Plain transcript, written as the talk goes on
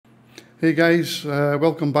Hey guys,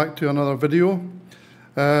 welcome back to another video.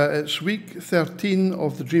 It's week 13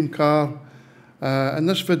 of the Dream Car. In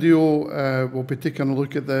this video we'll be taking a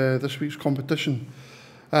look at this week's competition.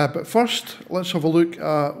 But first let's have a look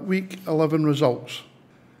at week 11 results.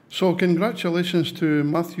 So congratulations to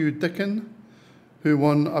Matthew Dickin, who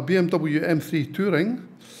won a BMW M3 Touring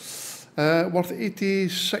worth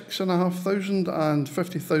 $86,500 and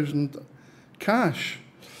 $50,000 cash.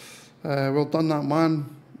 Well done that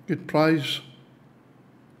man. Good prize.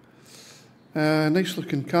 Nice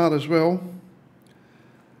looking car as well.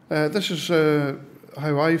 This is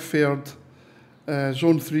how I fared.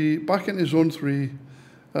 Zone 3, back into Zone 3.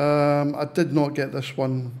 I did not get this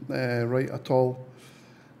one right at all.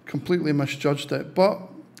 Completely misjudged it. But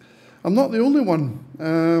I'm not the only one.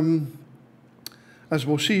 As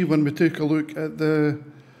we'll see when we take a look at the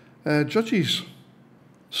judges.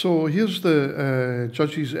 So here's the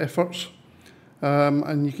judges' efforts.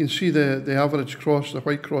 And you can see the average cross, the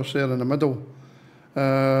white cross there in the middle.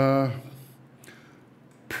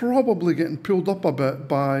 Probably getting pulled up a bit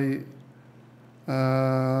by,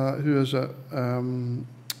 who is it?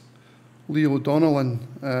 Leo Donnellan,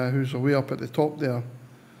 who's way up at the top there.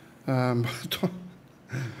 I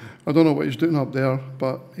don't know what he's doing up there,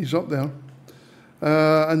 but he's up there.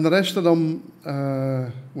 And the rest of them,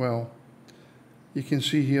 well, you can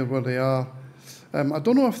see here where they are. I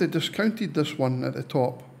don't know if they discounted this one at the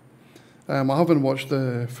top. I haven't watched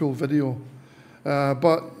the full video.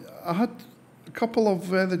 But I had a couple of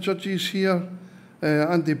the judges here,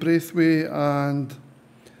 Andy Braithwaite and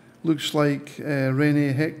looks like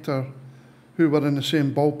Rene Hector, who were in the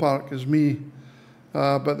same ballpark as me.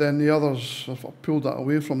 But then the others have pulled that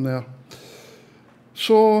away from there.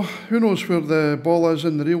 So who knows where the ball is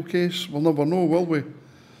in the real case? We'll never know, will we?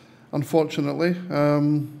 Unfortunately.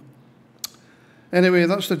 Anyway,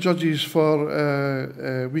 that's the judges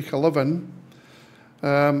for week 11.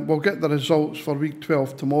 We'll get the results for week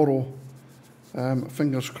 12 tomorrow,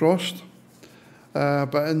 fingers crossed.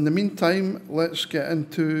 But in the meantime, let's get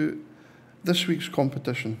into this week's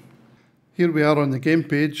competition. Here we are on the game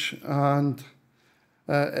page, and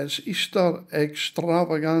it's Easter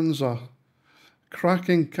Extravaganza.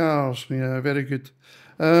 Cracking cars, yeah, very good.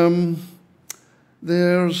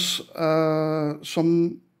 There's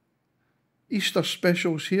some Easter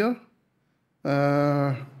specials here.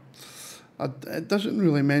 It doesn't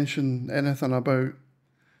really mention anything about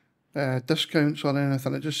discounts or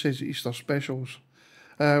anything. It just says Easter specials.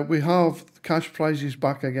 We have cash prizes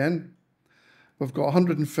back again. We've got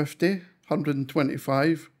 150,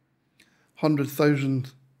 125,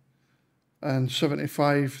 100,000 and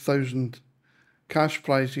 75,000 cash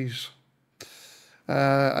prizes.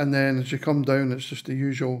 And then as you come down, it's just the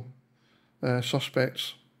usual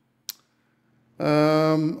suspects.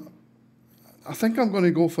 I think I'm going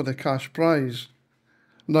to go for the cash prize.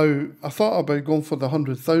 Now, I thought about going for the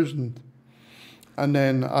 100,000 and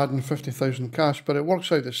then adding 50,000 cash, but it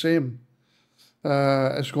works out the same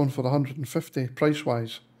as going for the 150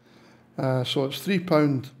 price-wise. So it's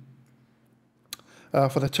 £3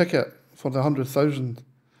 for the ticket for the 100,000.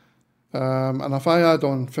 And if I add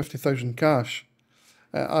on 50,000 cash,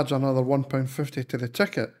 it adds another £1.50 to the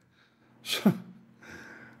ticket.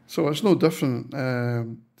 So it's no different,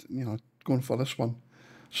 you know, going for this one.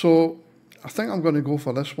 So I think I'm going to go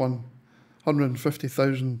for this one,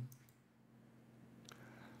 150,000.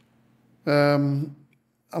 I'm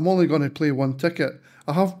only going to play one ticket.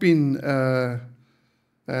 I have been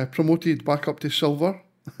promoted back up to silver.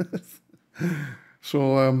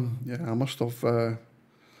 So yeah, I must have,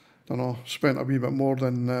 don't know, spent a wee bit more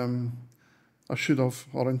than I should have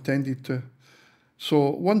or intended to. So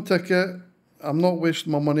one ticket. I'm not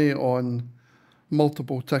wasting my money on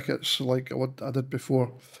multiple tickets like what I did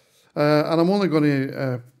before. And I'm only going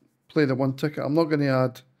to play the one ticket. I'm not going to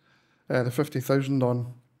add the 50,000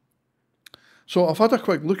 on. So I've had a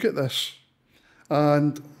quick look at this.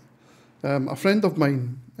 And a friend of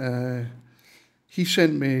mine, he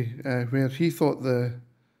sent me where he thought the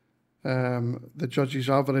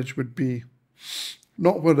judge's average would be.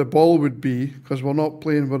 Not where the ball would be, because we're not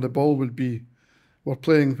playing where the ball would be. We're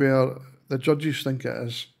playing where the judges think it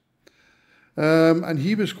is. And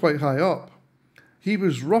he was quite high up. He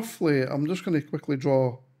was roughly, I'm just going to quickly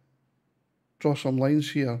draw some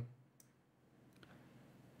lines here.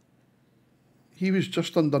 He was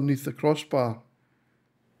just underneath the crossbar.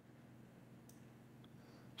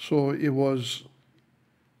 So he was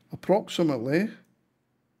approximately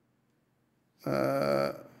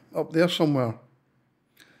up there somewhere.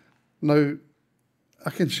 Now, I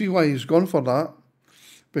can see why he's gone for that,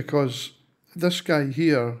 because this guy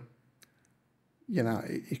here, you know,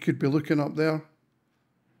 he could be looking up there.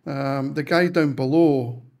 The guy down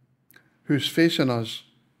below who's facing us,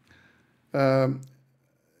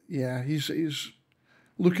 yeah, he's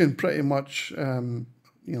looking pretty much,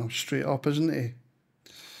 straight up, isn't he?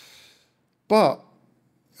 But,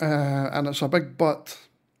 and it's a big but,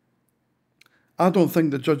 I don't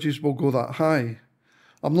think the judges will go that high.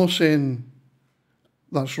 I'm not saying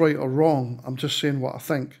that's right or wrong, I'm just saying what I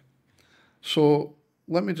think. So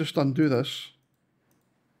let me just undo this,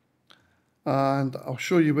 and I'll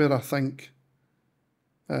show you where I think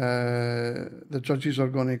the judges are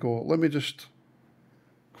going to go. Let me just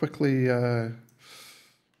quickly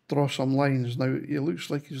draw some lines. Now, it looks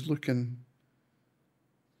like he's looking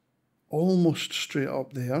almost straight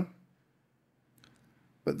up there.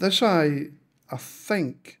 But this eye, I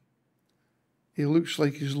think, he looks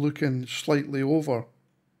like he's looking slightly over.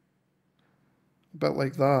 A bit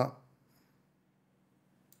like that.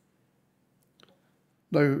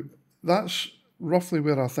 Now, that's roughly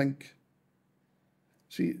where I think.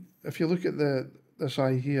 See, if you look at this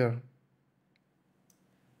eye here,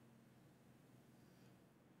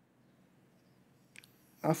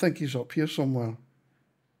 I think he's up here somewhere.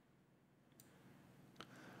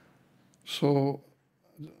 So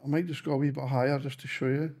I might just go a wee bit higher just to show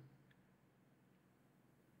you.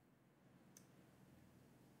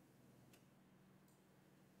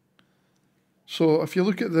 So if you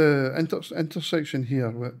look at the intersection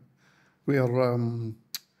here where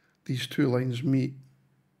these two lines meet,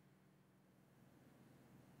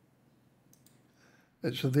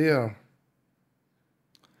 it's there.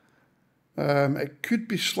 It could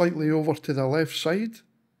be slightly over to the left side.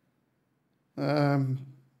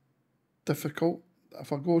 Difficult.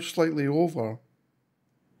 If I go slightly over,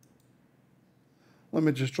 let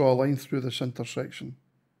me just draw a line through this intersection.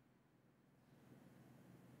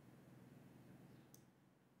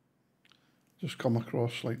 Just come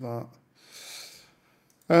across like that.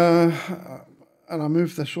 And I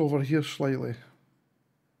move this over here slightly.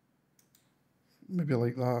 Maybe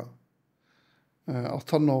like that. I'll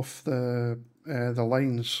turn off the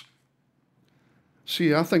lines.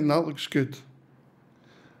 See, I think that looks good.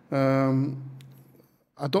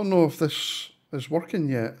 I don't know if this is working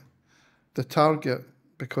yet, the target,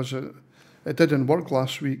 because it didn't work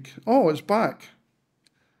last week. Oh, it's back.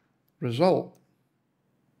 Result.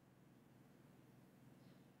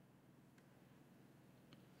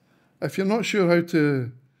 If you're not sure how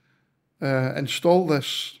to install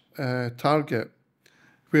this target,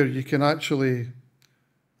 where you can actually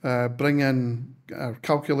bring in,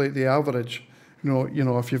 calculate the average, you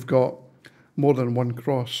know, if you've got more than one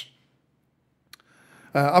cross.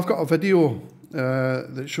 I've got a video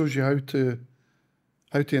that shows you how to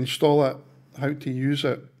install it, how to use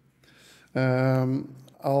it. What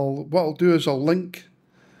I'll do is I'll link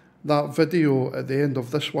that video at the end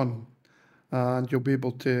of this one, and you'll be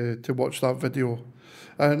able to watch that video.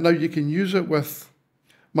 Now you can use it with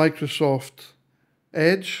Microsoft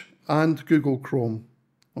Edge and Google Chrome,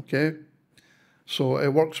 okay? So it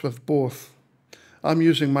works with both. I'm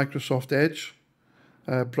using Microsoft Edge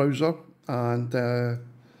browser, and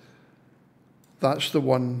that's the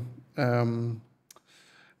one,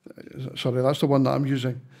 that's the one that I'm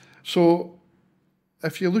using. So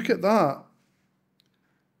if you look at that,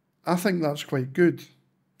 I think that's quite good.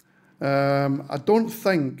 I don't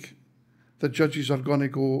think the judges are going to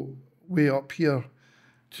go way up here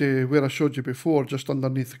to where I showed you before, just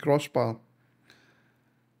underneath the crossbar.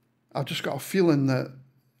 I've just got a feeling that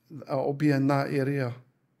it'll be in that area.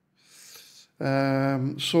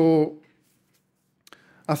 So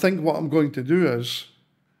I think what I'm going to do is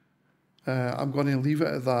I'm going to leave it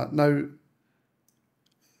at that. Now,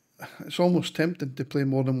 it's almost tempting to play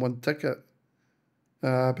more than one ticket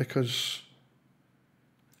because,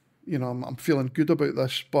 you know, I'm feeling good about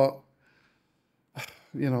this, but,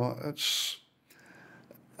 you know, it's,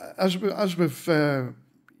 as we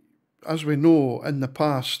know in the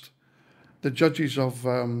past, the judges have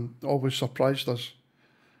always surprised us.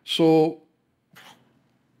 So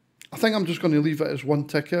I think I'm just going to leave it as one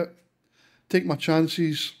ticket, take my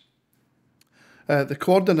chances. The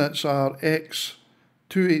coordinates are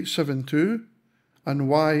X2872 and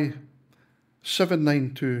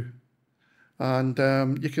Y792. And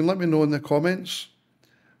you can let me know in the comments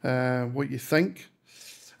what you think.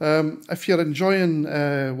 If you're enjoying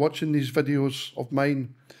watching these videos of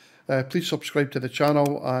mine, please subscribe to the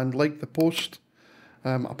channel and like the post.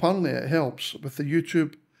 Apparently it helps with the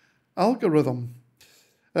YouTube algorithm.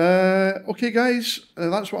 Okay guys,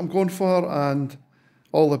 that's what I'm going for, and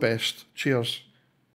all the best. Cheers.